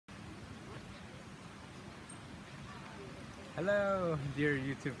Hello, dear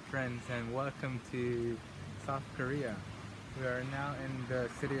YouTube friends, and welcome to South Korea. We are now in the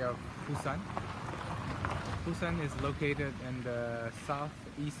city of Busan. Busan is located in the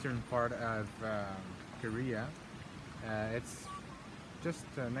southeastern part of Korea. It's just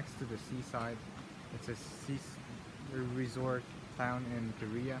next to the seaside. It's a resort town in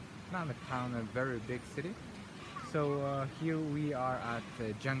Korea. Not a town, a very big city. So here we are at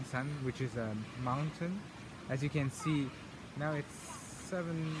Jangsan, which is a mountain. As you can see, now it's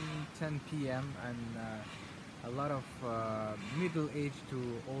 7:10 p.m. and a lot of middle-aged to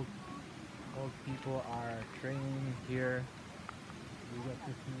old people are training here. We get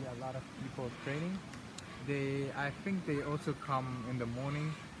to see a lot of people training. I think they also come in the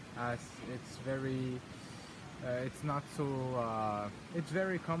morning, as it's not so. It's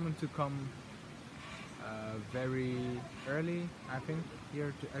very common to come very early, I think,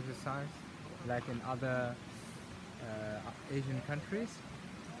 here to exercise, like in other Asian countries.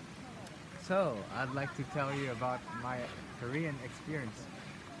 So I'd like to tell you about my Korean experience.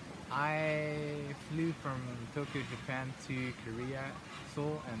 I flew from Tokyo, Japan to Korea,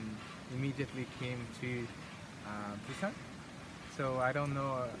 Seoul, and immediately came to Busan. So I don't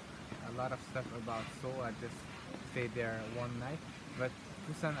know a lot of stuff about Seoul. I just stayed there one night. But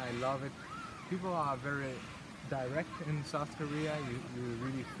Busan, I love it. People are very direct in South Korea. You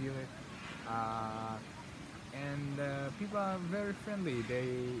really feel it. And people are very friendly.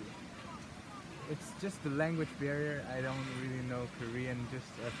 It's just the language barrier. I don't really know Korean, just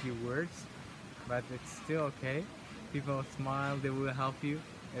a few words, but it's still okay. People smile. They will help you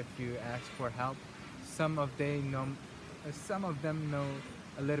if you ask for help. Some of them know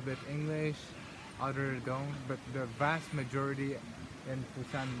a little bit English, others don't. But the vast majority in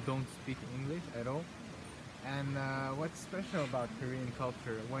Busan don't speak English at all. And what's special about Korean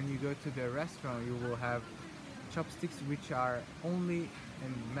culture? When you go to the restaurant, you will have chopsticks which are only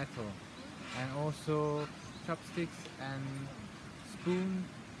in metal, and also chopsticks and spoon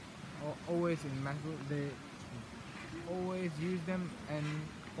always in metal. They always use them and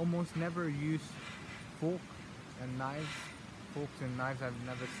almost never use fork and knives. Forks and knives, I've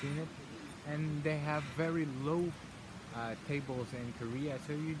never seen it. And they have very low tables in Korea,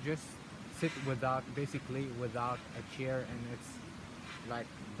 so you just sit basically without a chair, and it's like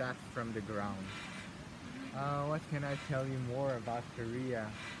that from the ground. What can I tell you more about Korea?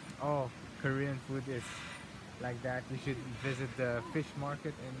 Oh, Korean food is like that. You should visit the fish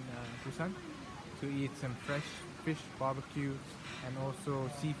market in Busan to eat some fresh fish barbecue and also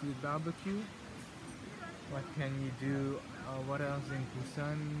seafood barbecue. What can you do? What else in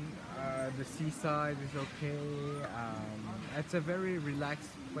Busan? The seaside is okay. It's a very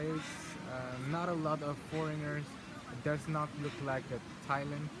relaxed place. Not a lot of foreigners. It does not look like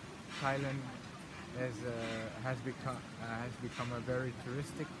Thailand. Thailand has become a very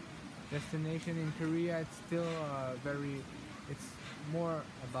touristic destination. In Korea. It's still it's more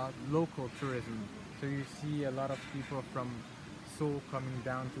about local tourism. So you see a lot of people from Seoul coming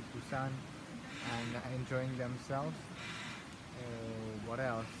down to Busan and enjoying themselves. What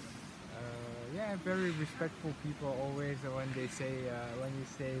else? Yeah, very respectful people always. When you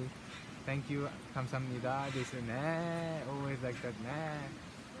say thank you, 감사합니다, they say nah, always like that, nah.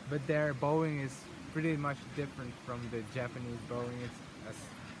 But their bowing is pretty much different from the Japanese bowing.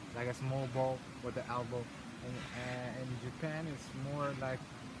 Like a small bow with the elbow. And in Japan, it's more like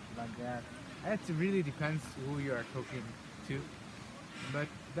that. It really depends who you are talking to. But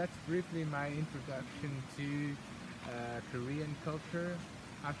that's briefly my introduction to Korean culture.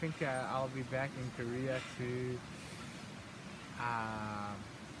 I think I'll be back in Korea to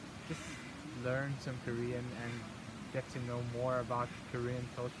just learn some Korean and get to know more about Korean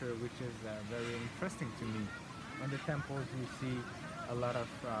culture, which is very interesting to me. In the temples, you see a lot of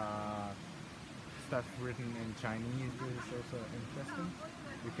stuff written in Chinese. This is also interesting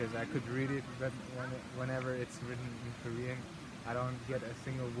because I could read it, but whenever it's written in Korean, I don't get a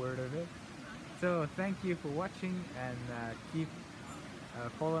single word of it. So thank you for watching, and keep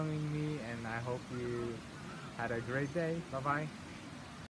following me, and I hope you had a great day. Bye bye.